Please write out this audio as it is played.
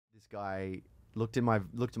This guy looked in my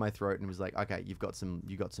throat and was like, "Okay, you got some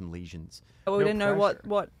lesions." Well, we No didn't know pressure.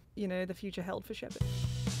 what the future held for Sheppard.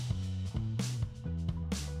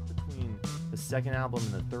 Between the second album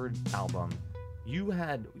and the third album, you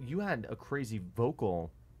had a crazy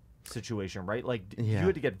vocal situation, right? Like you Yeah.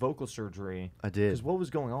 had to get vocal surgery. I did. Because what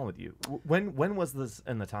was going on with you? When was this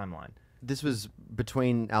in the timeline? This was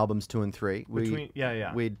between albums 2 and 3.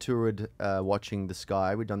 We'd toured Watching the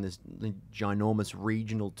Sky. We'd done this ginormous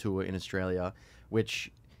regional tour in Australia,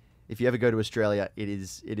 which, if you ever go to Australia, it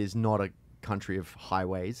is not a country of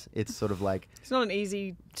highways. It's sort of like It's not an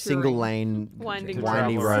easy single lane, Winding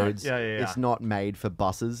roads. Yeah. It's not made for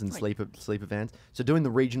buses and sleeper vans. So doing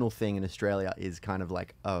the regional thing in Australia is kind of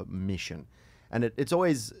like a mission, and it's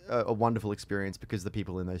always a wonderful experience because the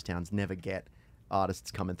people in those towns never get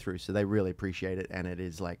artists coming through, so they really appreciate it, and it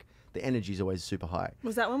is like the energy is always super high.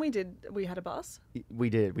 Was that when we had a bus? We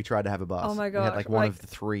tried to have a bus. Oh my We had gosh, like one like- of the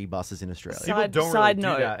 3 buses in Australia. People don't really do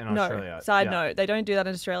that in no. Australia. Side Yeah. note, they don't do that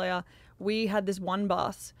in Australia. We had this one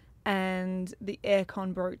bus and the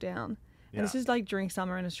aircon broke down. And this Yeah. is like during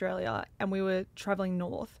summer in Australia, and we were traveling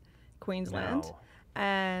north, Queensland, No.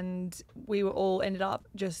 and we were all ended up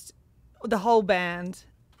just the whole band,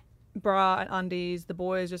 bra and undies, the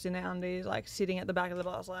boys just in their undies, like sitting at the back of the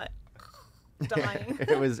bus, like dying.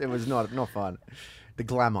 it was not fun. The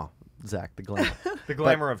glamour, Zach, the glamour. The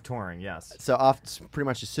glamour of touring, yes. So after pretty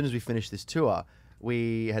much as soon as we finished this tour,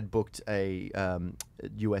 we had booked a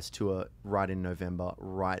US tour right in November,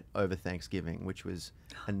 right over Thanksgiving, which was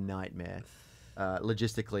a nightmare.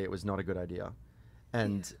 Logistically, it was not a good idea.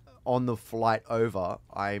 And on the flight over,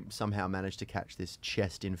 I somehow managed to catch this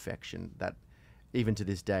chest infection that even to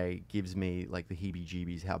this day gives me like the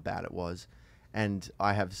heebie-jeebies how bad it was. And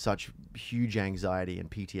I have such huge anxiety and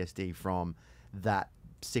PTSD from that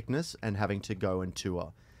sickness and having to go and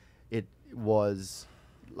tour. It was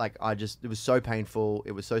like it was so painful.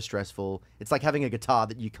 It was so stressful. It's like having a guitar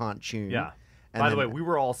that you can't tune. Yeah. And By the then- way, we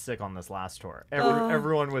were all sick on this last tour.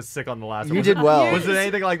 Everyone was sick on the last You one. did well. Was it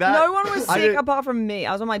anything like that? No one was I sick didn't- apart from me.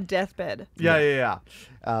 I was on my deathbed. Yeah.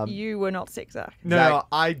 You were not sick, Zach. No,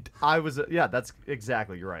 I was. Yeah, that's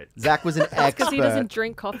exactly. You're right. Zach was an expert. Because he doesn't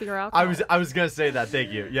drink coffee or alcohol. I was gonna say that.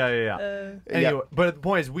 Thank you. Yeah. Anyway, but the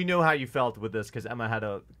point is, we know how you felt with this because Emma had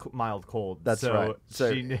a mild cold. That's so right.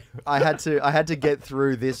 So she knew. I had to get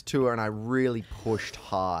through this tour, and I really pushed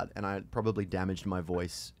hard, and I probably damaged my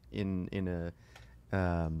voice in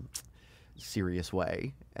a serious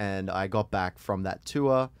way. And I got back from that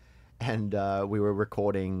tour, and we were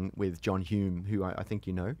recording with John Hume, who I think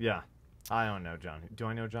you know. Yeah. I don't know John. Do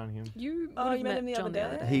I know John Hume? You Oh, would you have met him the John other the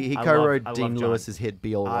other day? day. He I co-wrote love Dean John. Lewis's hit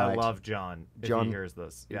 "Be All Right." I love John. If John- he hears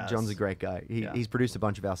this, yes. John's a great guy. Yeah. He's produced a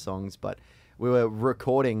bunch of our songs, but we were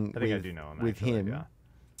recording I think I with, do know him, with actually, him. yeah.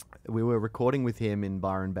 We were recording with him in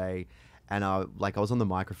Byron Bay, and I was on the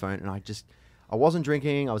microphone, and I wasn't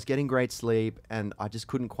drinking. I was getting great sleep, and I just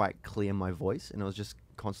couldn't quite clear my voice, and I was just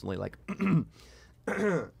constantly like,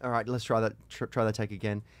 "All right, let's try that. Try that take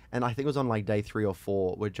again." And I think it was on like day 3 or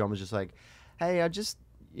 4 where John was just like, "Hey, I just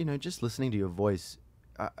listening to your voice,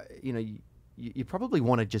 you probably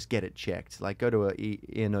want to just get it checked. Like go to a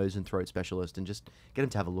ear, nose, and throat specialist and just get him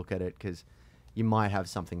to have a look at it because you might have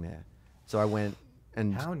something there." So I went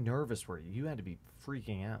and How nervous were you? You had to be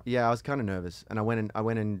freaking out. yeah, I was kind of nervous, and I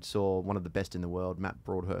went and saw one of the best in the world, Matt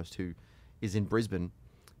Broadhurst, who is in Brisbane.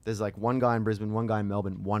 There's like one guy in Brisbane, one guy in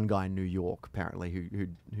Melbourne, one guy in New York, apparently,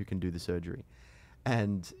 who can do the surgery.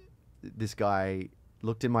 And this guy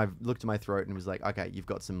looked in my throat and was like, "Okay, you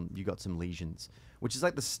got some lesions," which is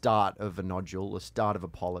like the start of a nodule, the start of a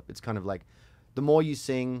polyp. It's kind of like the more you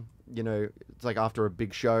sing, it's like after a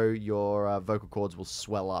big show, your vocal cords will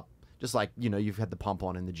swell up, just like you've had the pump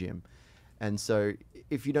on in the gym. And so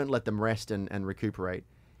if you don't let them rest and recuperate,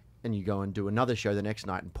 and you go and do another show the next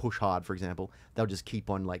night and push hard, for example, they'll just keep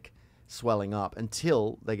on like swelling up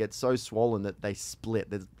until they get so swollen that they split.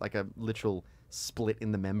 There's like a literal split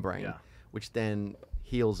in the membrane, Yeah. which then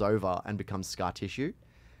heals over and becomes scar tissue.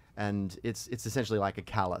 And it's essentially like a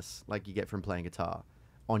callus, like you get from playing guitar,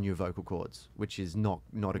 on your vocal cords, which is not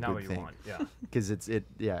a Not good what you thing. want. Yeah. Because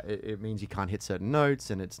it means you can't hit certain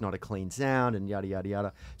notes, and it's not a clean sound, and yada yada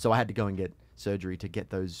yada. So I had to go and get surgery to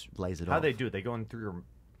get those lasered How off. do they do it? They go in through your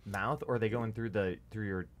mouth, or are they going through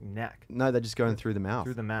your neck? No, they're just going through the mouth.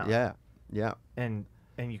 Through the mouth. Yeah, yeah. And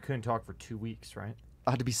you couldn't talk for 2 weeks, right?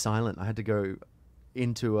 I had to be silent. I had to go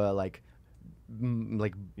into a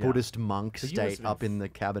Yeah. Buddhist monk So you must state have up in the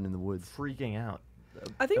cabin in the woods. Freaking out.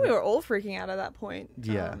 I think we were all freaking out at that point.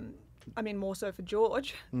 Yeah. I mean, more so for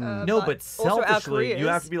George. No, but also our selfishly, you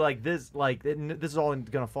have careers. to be like this. Like this is all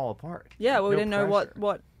gonna fall apart. Yeah, well, we No didn't know pressure.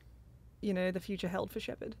 what you know, the future held for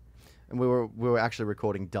Sheppard. And we were actually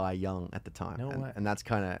recording Die Young at the time. No way. And that's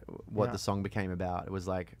kind of what Yeah. the song became about. It was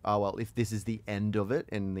like, oh, well, if this is the end of it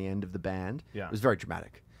and the end of the band, Yeah. it was very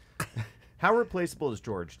dramatic. How replaceable is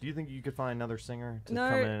George? Do you think you could find another singer to No.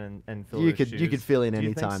 come in and fill You his could shoes? fill in Do you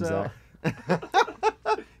any think time, so? Zach.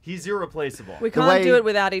 He's irreplaceable. We The can't way- do it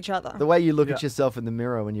without each other. The way you look Yeah. at yourself in the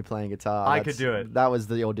mirror when you're playing guitar. I that's- could do it. That was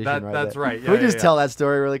the audition right That's there. right. Can we Yeah, just yeah, tell yeah. that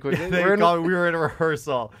story really quickly? we were in a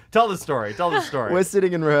rehearsal. Tell the story. Tell the story. We're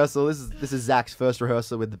sitting in rehearsal. This is Zach's first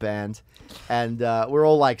rehearsal with the band, and we're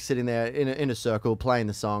all like sitting there in a circle playing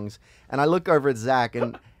the songs. And I look over at Zach,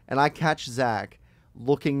 and I catch Zach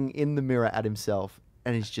looking in the mirror at himself,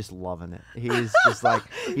 and he's just loving it. He's just like,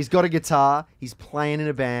 he's got a guitar, he's playing in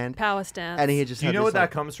a band, Power stance. and he just. Do you had know this, what that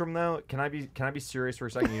like, comes from though? Can I be serious for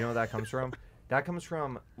a second? You know what that comes from? That comes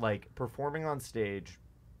from like performing on stage,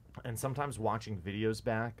 and sometimes watching videos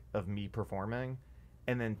back of me performing,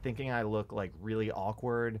 and then thinking I look like really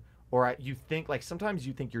awkward, or you think like sometimes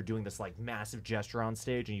you think you're doing this like massive gesture on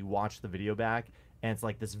stage, and you watch the video back, and it's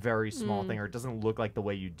like this very small thing, or it doesn't look like the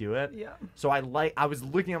way you do it. Yeah. So I was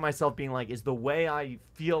looking at myself being like, is the way I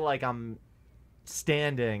feel like I'm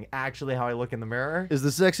standing actually how I look in the mirror? Is the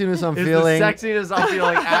sexiness I'm Is feeling? the sexiness I'm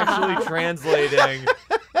feeling actually translating?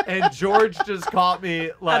 And George just caught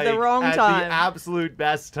me like the wrong at time. the absolute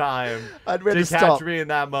best time We had to to catch stop. me in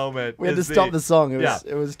that moment. We had to is stop the song. Yeah.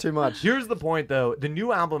 It was too much. Here's the point, though. The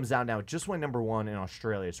new album's out now. It just went #1 in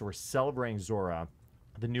Australia, so we're celebrating Zora,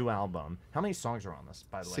 the new album. How many songs are on this,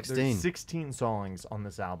 by the way? 16. There's 16 songs on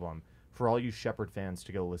this album for all you Sheppard fans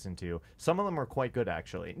to go listen to. Some of them are quite good,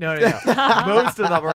 actually. No. Most of them are